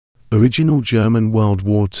Original German World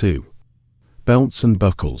War II. Belts and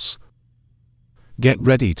buckles. Get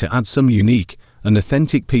ready to add some unique and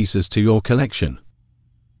authentic pieces to your collection.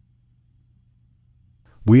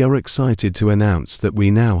 We are excited to announce that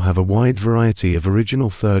we now have a wide variety of original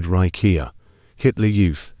Third Reich Heer, Hitler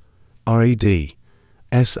Youth, RAD,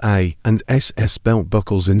 SA and SS belt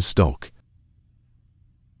buckles in stock.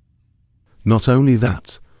 Not only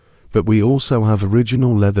that, but we also have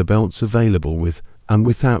original leather belts available with and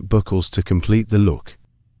without buckles to complete the look.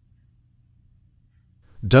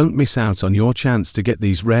 Don't miss out on your chance to get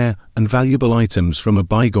these rare and valuable items from a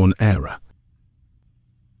bygone era.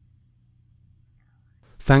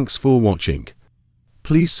 Thanks for watching.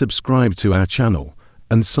 Please subscribe to our channel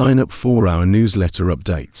and sign up for our newsletter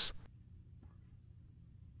updates.